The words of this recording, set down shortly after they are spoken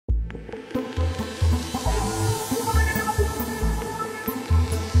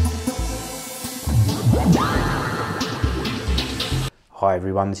Hi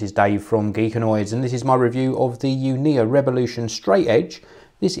everyone, this is Dave from Geekanoids and this is my review of the Uniea Rebelution Straightedge.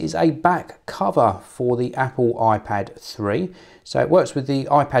 This is a back cover for the Apple iPad 3. So it works with the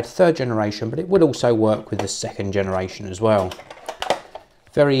iPad 3rd generation, but it would also work with the 2nd generation as well.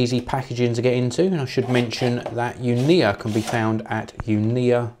 Very easy packaging to get into, and I should mention that Uniea can be found at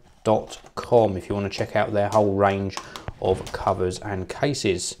uniea.com if you want to check out their whole range of covers and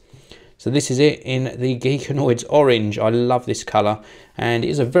cases. So this is it in the Geekanoids orange. I love this colour, and it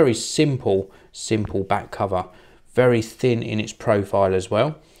is a very simple back cover. Very thin in its profile as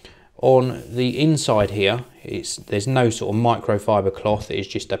well. On the inside here, there's no sort of microfiber cloth. It is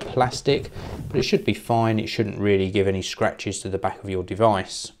just a plastic, but it should be fine. It shouldn't really give any scratches to the back of your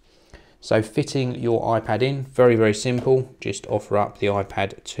device. So fitting your iPad in, very simple. Just offer up the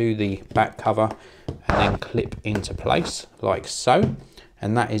iPad to the back cover and then clip into place like so.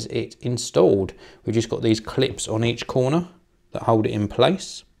 And that is it installed. We've just got these clips on each corner that hold it in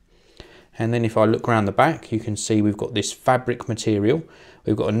place. And then if I look around the back, you can see we've got this fabric material.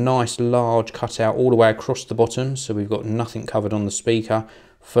 We've got a nice large cutout all the way across the bottom, so we've got nothing covered on the speaker,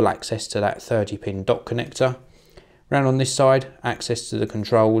 full access to that 30-pin dock connector. Round on this side, access to the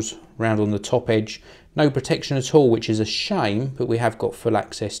controls. Round on the top edge, no protection at all, which is a shame, but we have got full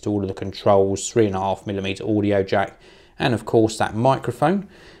access to all of the controls, 3.5mm audio jack, and of course that microphone.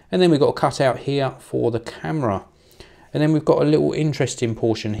 And then we've got a cutout here for the camera. And then we've got a little interesting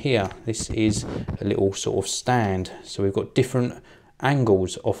portion here. This is a little sort of stand. So we've got different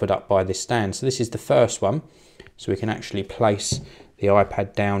angles offered up by this stand. So this is the first one. So we can actually place the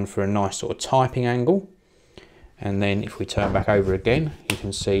iPad down for a nice sort of typing angle. And then if we turn back over again, you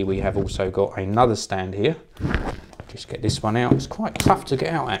can see we have also got another stand here. Just get this one out. It's quite tough to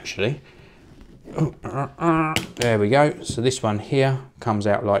get out actually. There we go. So this one here comes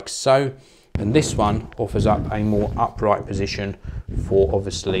out like so, and this one offers up a more upright position for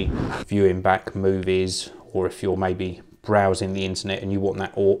obviously viewing back movies, or if you're maybe browsing the internet and you want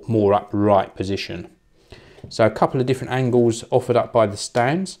that more upright position. So a couple of different angles offered up by the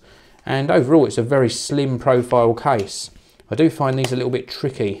stands, and overall it's a very slim profile case. I do find these a little bit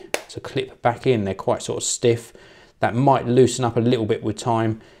tricky to clip back in. They're quite sort of stiff. That might loosen up a little bit with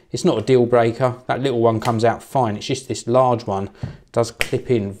time. It's not a deal breaker. That little one comes out fine. It's just this large one does clip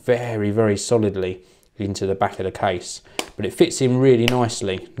in very solidly into the back of the case. But it fits in really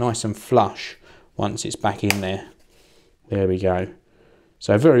nicely, nice and flush once it's back in there. There we go.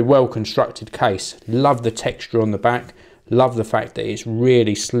 So a very well constructed case. Love the texture on the back. Love the fact that it's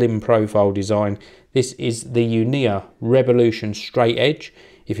really slim profile design. This is the Uniea Rebelution Straightedge.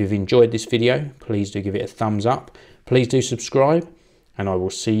 If you've enjoyed this video, please do give it a thumbs up. Please do subscribe. And I will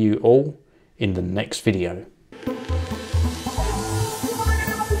see you all in the next video.